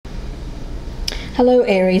Hello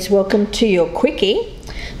Aries, welcome to your Quickie.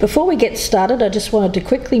 Before we get started, I just wanted to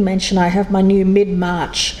quickly mention I have my new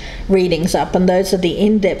mid-March readings up, and those are the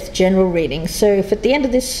in-depth general readings. So if at the end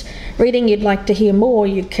of this reading you'd like to hear more,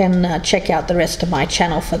 you can check out the rest of my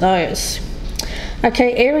channel for those.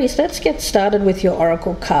 Okay Aries, let's get started with your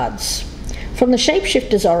oracle cards. From the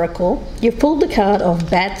Shapeshifter's Oracle, you've pulled the card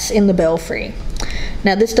of Bats in the Belfry.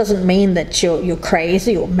 Now this doesn't mean that you're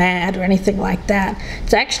crazy or mad or anything like that.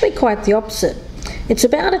 It's actually quite the opposite. It's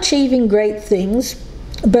about achieving great things,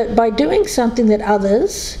 but by doing something that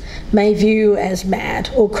others may view as mad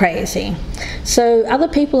or crazy. So other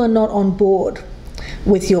people are not on board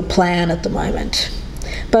with your plan at the moment.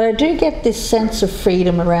 But I do get this sense of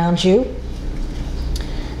freedom around you.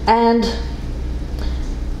 And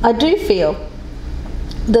I do feel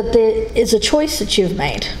that there is a choice that you've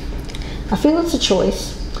made. I feel it's a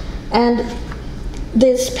choice. And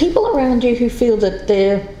there's people around you who feel that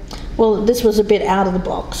this was a bit out of the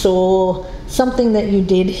box, or something that you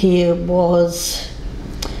did here was,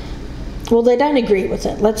 well, they don't agree with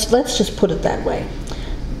it. Let's just put it that way.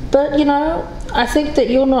 But you know, I think that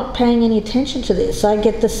you're not paying any attention to this. I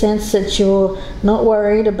get the sense that you're not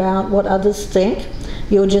worried about what others think.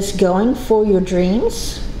 You're just going for your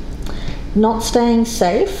dreams, not staying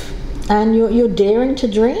safe, and you're daring to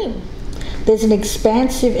dream. There's an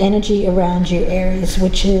expansive energy around you, Aries,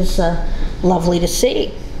 which is lovely to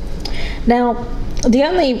see. Now, the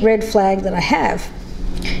only red flag that I have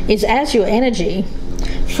is, as your energy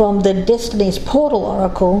from the Destiny's Portal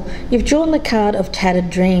Oracle, you've drawn the card of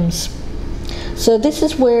Tattered Dreams. So this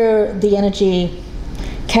is where the energy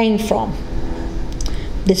came from,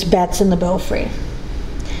 this Bats in the Belfry.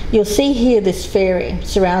 You'll see here this fairy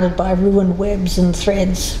surrounded by ruined webs and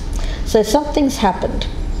threads. So something's happened,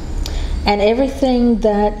 and everything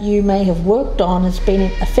that you may have worked on has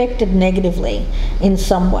been affected negatively in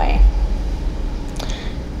some way.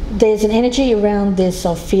 There's an energy around this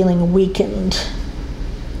of feeling weakened,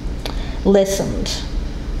 lessened.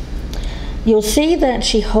 You'll see that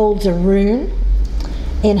she holds a rune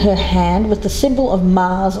in her hand with the symbol of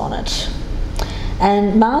Mars on it.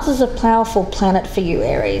 And Mars is a powerful planet for you,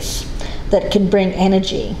 Aries, that can bring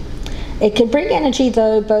energy. It can bring energy,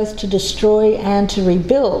 though, both to destroy and to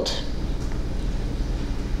rebuild.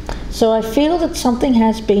 So I feel that something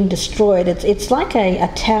has been destroyed. It's like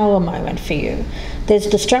a tower moment for you. There's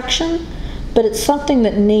destruction, but it's something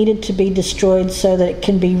that needed to be destroyed so that it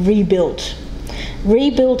can be rebuilt.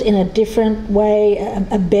 Rebuilt in a different way,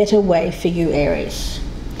 a better way for you, Aries.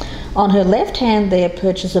 On her left hand there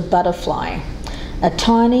perches a butterfly, a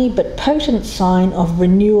tiny but potent sign of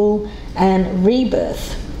renewal and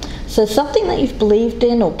rebirth. So something that you've believed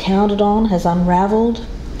in or counted on has unraveled.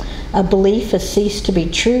 A belief has ceased to be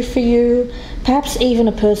true for you. Perhaps even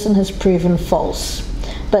a person has proven false.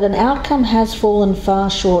 But an outcome has fallen far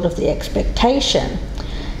short of the expectation.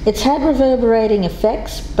 It's had reverberating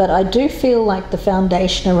effects, but I do feel like the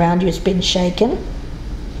foundation around you has been shaken.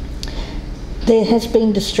 There has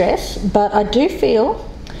been distress, but I do feel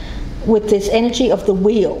with this energy of the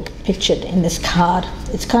wheel pictured in this card,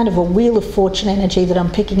 it's kind of a wheel of fortune energy that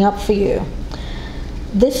I'm picking up for you.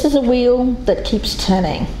 This is a wheel that keeps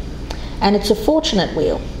turning, and it's a fortunate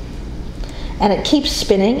wheel, and it keeps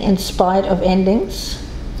spinning in spite of endings.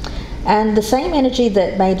 And the same energy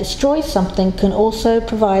that may destroy something can also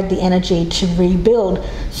provide the energy to rebuild.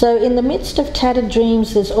 So in the midst of tattered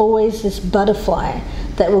dreams, there's always this butterfly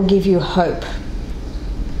that will give you hope.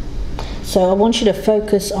 So I want you to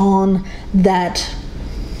focus on that.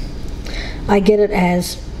 I get it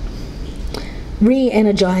as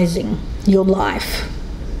re-energizing your life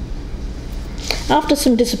after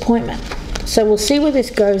some disappointment. So we'll see where this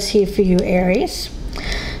goes here for you, Aries.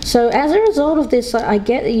 So as a result of this, I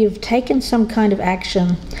get that you've taken some kind of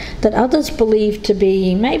action that others believe to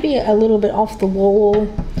be maybe a little bit off the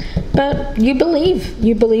wall, but you believe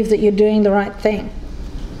that you're doing the right thing.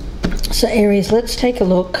 So Aries, let's take a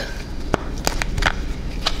look.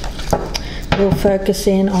 We'll focus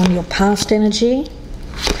in on your past energy,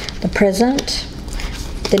 the present,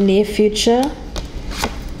 the near future,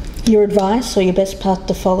 your advice or your best path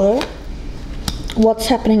to follow, what's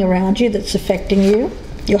happening around you that's affecting you,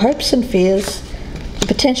 your hopes and fears, the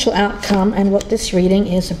potential outcome, and what this reading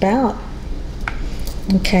is about.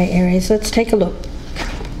 Okay, Aries, let's take a look.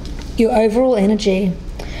 Your overall energy,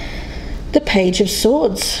 the Page of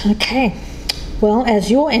Swords. Okay, well,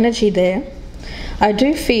 as your energy there, I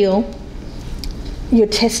do feel you're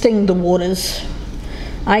testing the waters.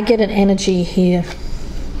 I get an energy here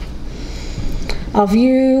of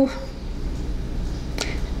you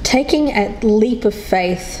taking a leap of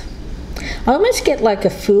faith. I almost get like a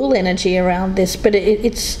fool energy around this, but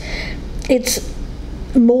it's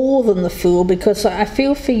more than the Fool, because I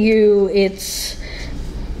feel for you it's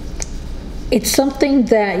something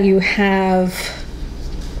that you have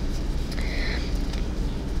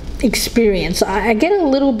experience. I get a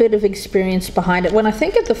little bit of experience behind it. When I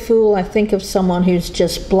think of the Fool, I think of someone who's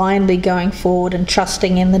just blindly going forward and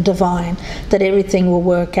trusting in the divine, that everything will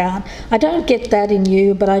work out. I don't get that in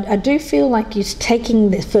you, but I do feel like you're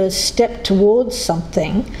taking the first step towards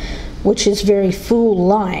something which is very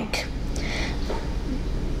Fool-like.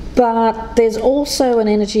 But there's also an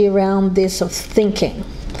energy around this of thinking,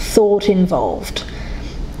 thought involved,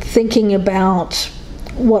 thinking about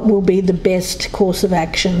what will be the best course of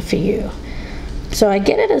action for you. So I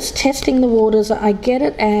get it as testing the waters. I get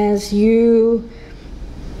it as you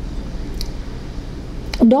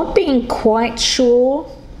not being quite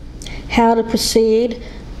sure how to proceed,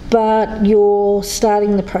 but you're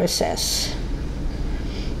starting the process.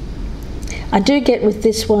 I do get with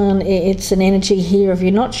this one, it's an energy here of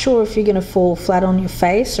you're not sure if you're going to fall flat on your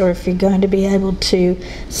face or if you're going to be able to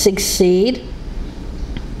succeed.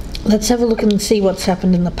 Let's have a look and see what's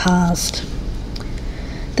happened in the past.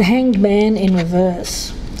 The Hanged Man in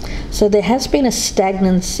reverse. So there has been a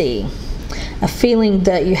stagnancy, a feeling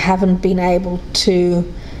that you haven't been able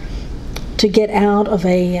to get out of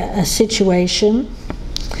a situation.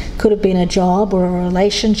 Could have been a job or a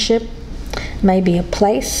relationship, maybe a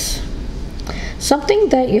place. Something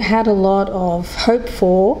that you had a lot of hope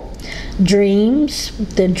for, dreams.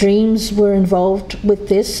 The dreams were involved with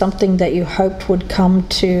this, something that you hoped would come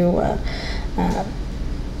to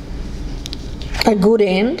a good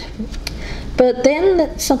end. But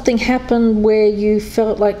then something happened where you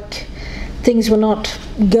felt like things were not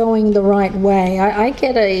going the right way. I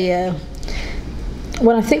get a...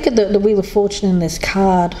 when I think of the Wheel of Fortune in this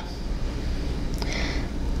card,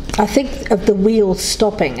 I think of the wheel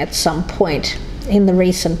stopping at some point in the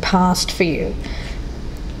recent past for you.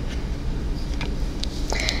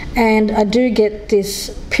 And I do get this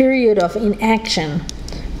period of inaction,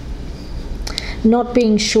 not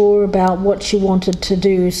being sure about what you wanted to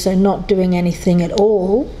do, so not doing anything at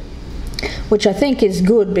all, which I think is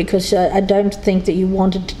good, because I don't think that you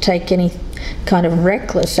wanted to take any kind of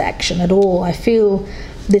reckless action at all. I feel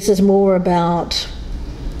this is more about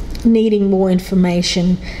needing more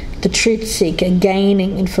information, the truth seeker,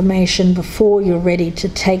 gaining information before you're ready to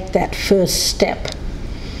take that first step.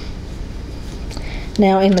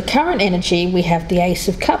 Now in the current energy we have the Ace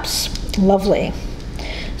of Cups. Lovely.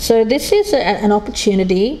 So this is an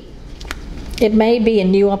opportunity. It may be a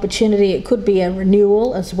new opportunity, it could be a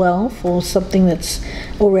renewal as well for something that's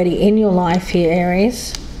already in your life here,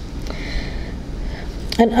 Aries.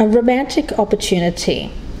 And a romantic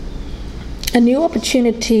opportunity. A new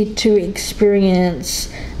opportunity to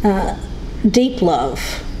experience deep love,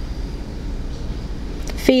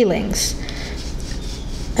 feelings,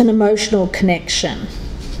 an emotional connection.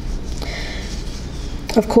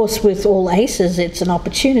 Of course, with all aces, it's an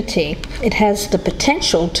opportunity. It has the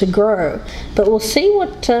potential to grow, but we'll see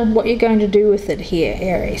what you're going to do with it here,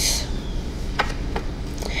 Aries.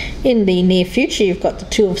 In the near future, you've got the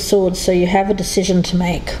Two of Swords, so you have a decision to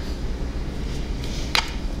make.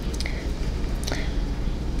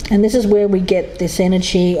 And this is where we get this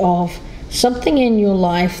energy of something in your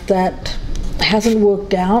life that hasn't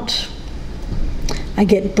worked out. I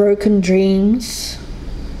get broken dreams.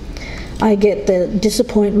 I get the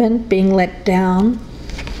disappointment, being let down,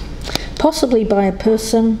 possibly by a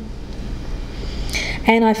person.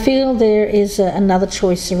 And I feel there is another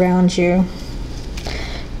choice around you.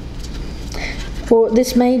 Or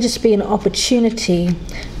this may just be an opportunity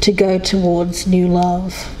to go towards new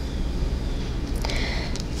love.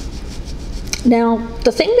 Now,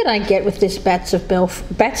 the thing that I get with this bats in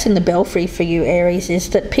the belfry for you, Aries,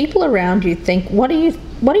 is that people around you think, what are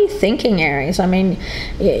you thinking, Aries? I mean,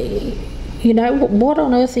 you know, what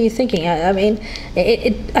on earth are you thinking? I mean,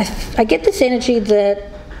 I get this energy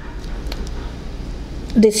that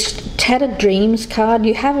this Tattered Dreams card,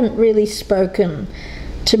 you haven't really spoken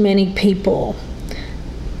to many people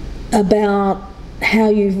about how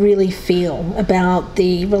you really feel about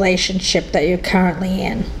the relationship that you're currently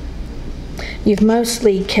in. You've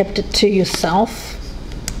mostly kept it to yourself.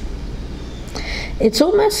 It's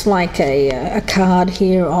almost like a card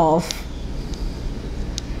here of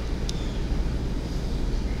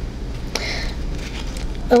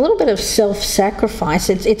a little bit of self-sacrifice.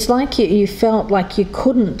 It's like you felt like you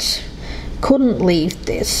couldn't leave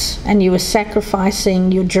this, and you were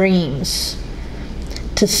sacrificing your dreams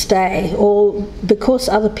to stay, or because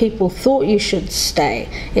other people thought you should stay.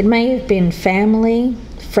 It may have been family,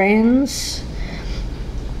 friends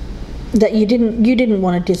that you didn't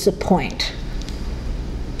want to disappoint,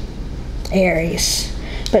 Aries.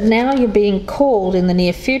 But now you're being called in the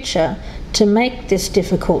near future to make this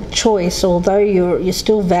difficult choice, although you're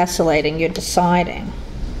still vacillating, you're deciding.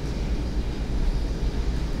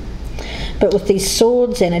 But with these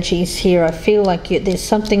swords energies here, I feel like there's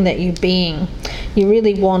something that you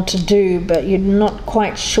really want to do, but you're not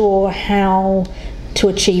quite sure how to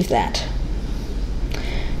achieve that.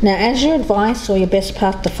 Now, as your advice or your best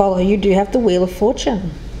path to follow, you do have the Wheel of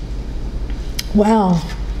Fortune. Wow,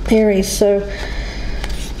 Aries. So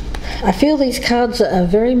I feel these cards are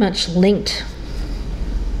very much linked.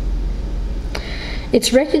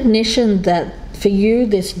 It's recognition that for you,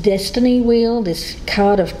 this destiny wheel, this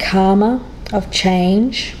card of karma, of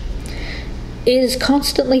change, is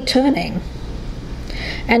constantly turning.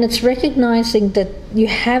 And it's recognizing that you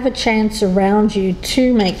have a chance around you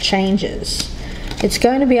to make changes. It's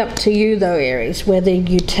going to be up to you though, Aries, whether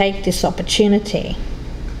you take this opportunity.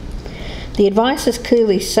 The advice is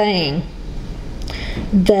clearly saying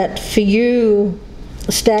that for you,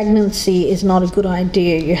 stagnancy is not a good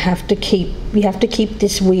idea. You have to keep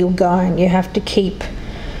this wheel going. You have to keep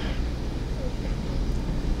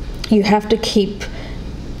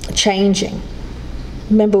changing.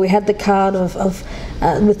 Remember, we had the card of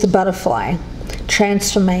with the butterfly,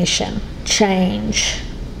 transformation, change.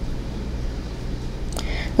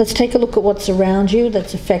 Let's take a look at what's around you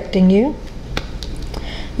that's affecting you.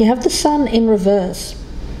 You have the Sun in reverse.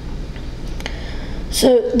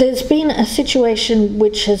 So there's been a situation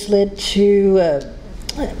which has led to,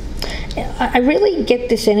 I really get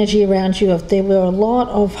this energy around you of there were a lot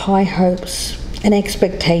of high hopes and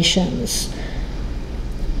expectations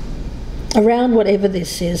around whatever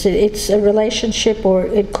this is. It's a relationship, or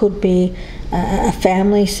it could be a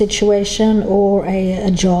family situation, or a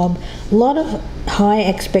job. A lot of high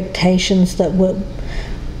expectations that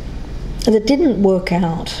didn't work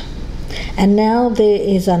out. And now there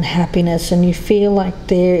is unhappiness, and you feel like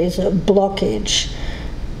there is a blockage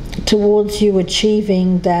towards you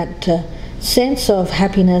achieving that sense of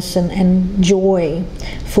happiness and joy,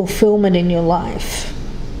 fulfillment in your life.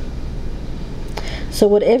 So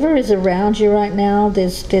whatever is around you right now,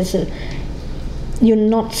 you're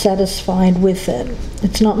not satisfied with it.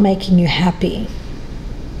 It's not making you happy.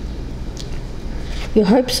 Your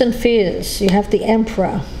hopes and fears. You have the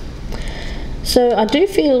Emperor. So I do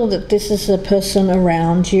feel that this is a person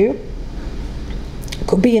around you.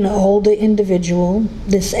 Could be an older individual,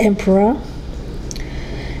 this Emperor.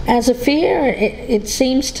 As a fear, it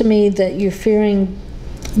seems to me that you're fearing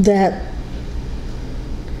that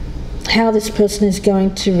how this person is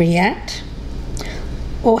going to react,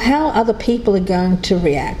 or how other people are going to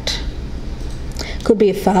react. Could be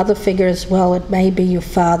a father figure as well. It may be your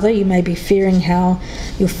father. You may be fearing how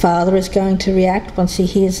your father is going to react once he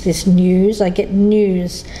hears this news. I get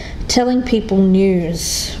news, telling people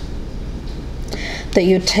news, that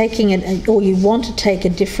you're taking it, or you want to take a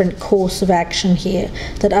different course of action here,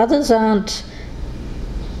 that others aren't.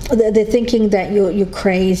 They're thinking that you're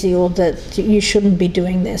crazy, or that you shouldn't be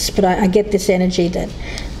doing this. But I get this energy that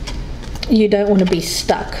you don't want to be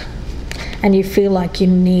stuck, and you feel like you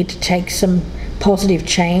need to take some positive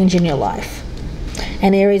change in your life.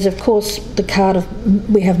 And Aries, of course, the card of,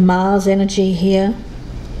 we have Mars energy here.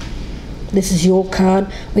 This is your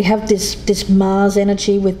card. We have this Mars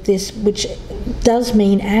energy with this, which does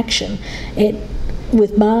mean action.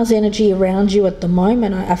 With Mars energy around you at the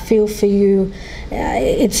moment, I feel for you,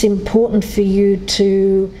 it's important for you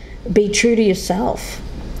to be true to yourself,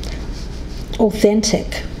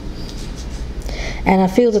 authentic. And I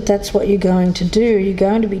feel that that's what you're going to do. You're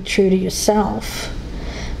going to be true to yourself.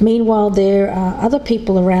 Meanwhile, there are other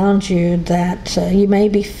people around you that you may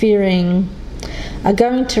be fearing are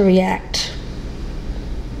going to react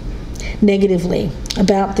negatively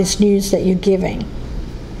about this news that you're giving.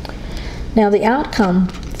 Now, the outcome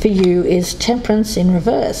for you is Temperance in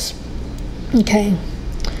reverse. Okay.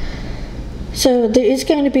 So there is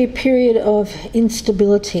going to be a period of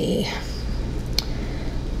instability,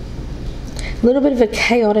 a little bit of a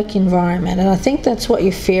chaotic environment, and I think that's what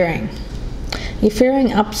you're fearing. You're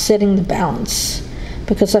fearing upsetting the balance,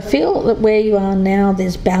 because I feel that where you are now,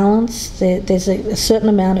 there's balance, there's a certain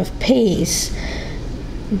amount of peace,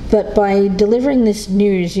 but by delivering this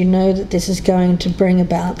news, you know that this is going to bring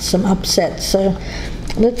about some upset. So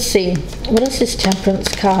let's see, what is this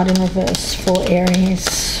Temperance card in reverse for Aries?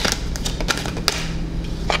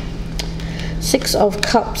 Six of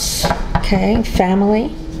Cups. Okay, family.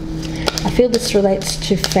 I feel this relates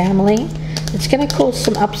to family. It's going to cause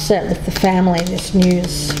some upset with the family, this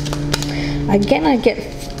news. Again, I get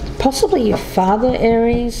possibly your father,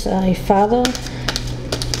 Aries, your father.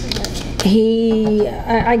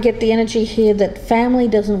 I get the energy here that family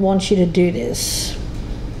doesn't want you to do this.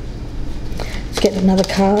 get another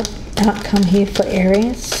card outcome here for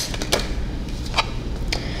Aries.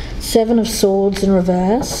 Seven of Swords in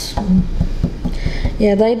reverse.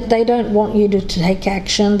 Yeah, they don't want you to take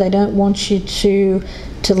action. They don't want you to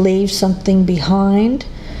leave something behind.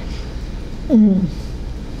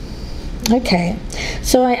 Okay,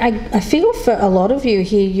 so I feel for a lot of you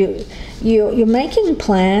here, you're making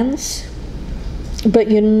plans, but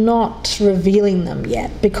you're not revealing them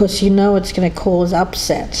yet because you know it's going to cause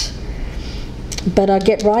upset. But I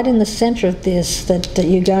get right in the center of this that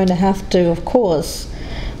you're going to have to, of course,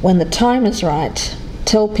 when the time is right,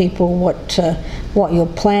 tell people what your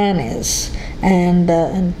plan is, and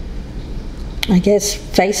I guess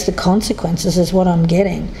face the consequences is what I'm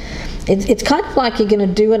getting. It's kind of like you're going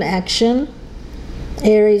to do an action,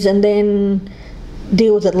 Aries, and then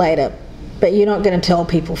deal with it later, but you're not going to tell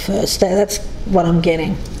people first. That's what I'm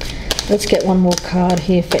getting. Let's get one more card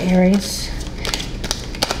here for Aries.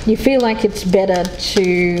 You feel like it's better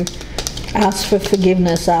to ask for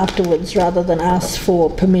forgiveness afterwards rather than ask for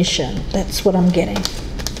permission. That's what I'm getting.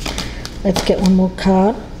 Let's get one more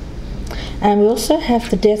card. And we also have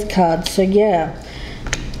the Death card. So yeah,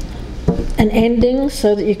 an ending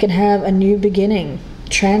so that you can have a new beginning.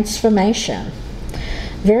 Transformation.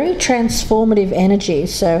 Very transformative energy.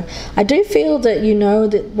 So I do feel that you know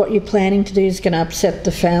that what you're planning to do is going to upset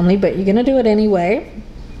the family, but you're going to do it anyway.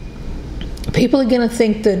 People are going to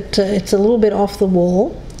think that it's a little bit off the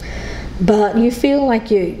wall, but you feel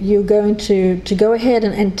like you're going to go ahead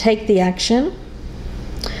and take the action,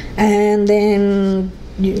 and then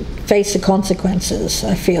you face the consequences,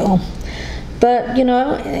 I feel. But you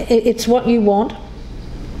know, it's what you want.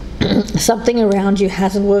 Something around you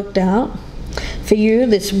hasn't worked out for you.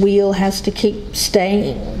 This wheel has to keep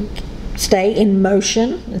stay in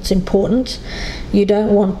motion. It's important. You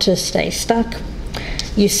don't want to stay stuck.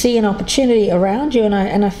 You see an opportunity around you,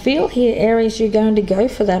 and I feel here, Aries, you're going to go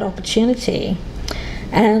for that opportunity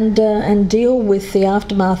and deal with the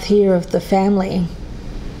aftermath here of the family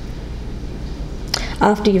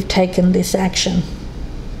after you've taken this action.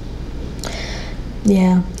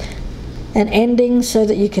 Yeah, an ending so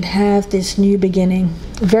that you could have this new beginning.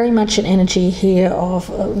 Very much an energy here of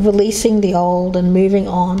releasing the old and moving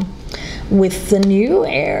on with the new,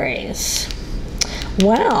 Aries.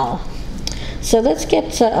 Wow. So let's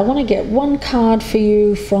get, I want to get one card for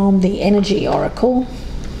you from the Energy Oracle.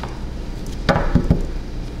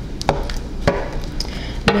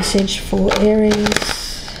 Message for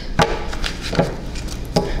Aries.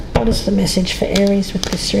 What is the message for Aries with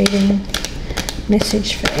this reading?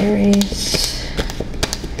 Message for Aries.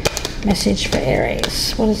 Message for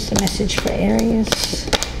Aries. What is the message for Aries?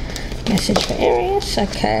 Message for Aries.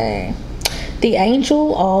 Okay. The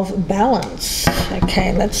Angel of Balance.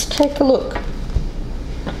 Okay, let's take a look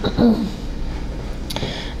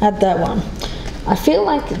at that one. I feel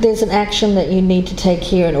like there's an action that you need to take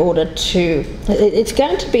here in order to... It's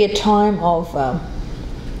going to be a time of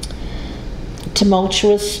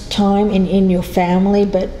tumultuous time in your family,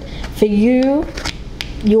 but for you,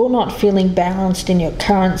 you're not feeling balanced in your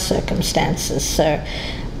current circumstances. So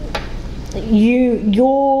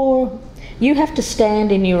you have to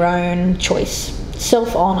stand in your own choice.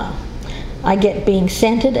 Self-honor. I get being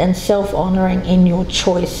centered and self-honoring in your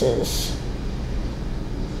choices.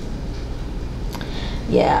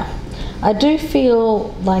 Yeah, I do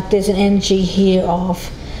feel like there's an energy here of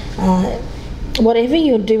whatever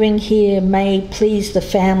you're doing here may please the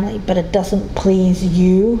family, but it doesn't please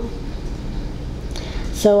you.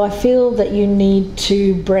 So I feel that you need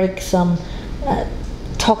to break some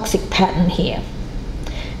toxic pattern here.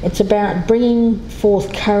 It's about bringing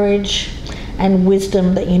forth courage and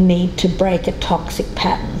wisdom that you need to break a toxic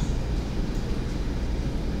pattern.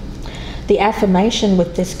 The affirmation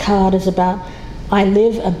with this card is about, I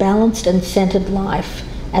live a balanced and centered life.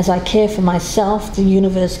 As I care for myself, the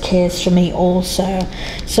universe cares for me also.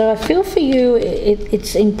 So I feel for you,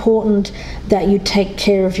 it's important that you take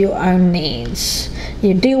care of your own needs.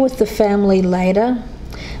 You deal with the family later,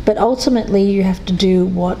 but ultimately you have to do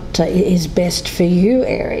what is best for you,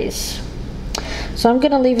 Aries. So I'm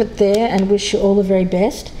going to leave it there and wish you all the very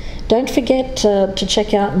best. Don't forget to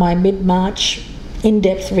check out my mid-March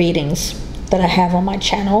in-depth readings that I have on my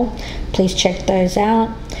channel. Please check those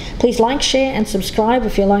out. Please like, share and subscribe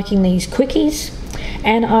if you're liking these quickies.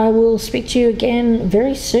 And I will speak to you again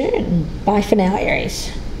very soon. Bye for now,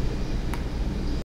 Aries.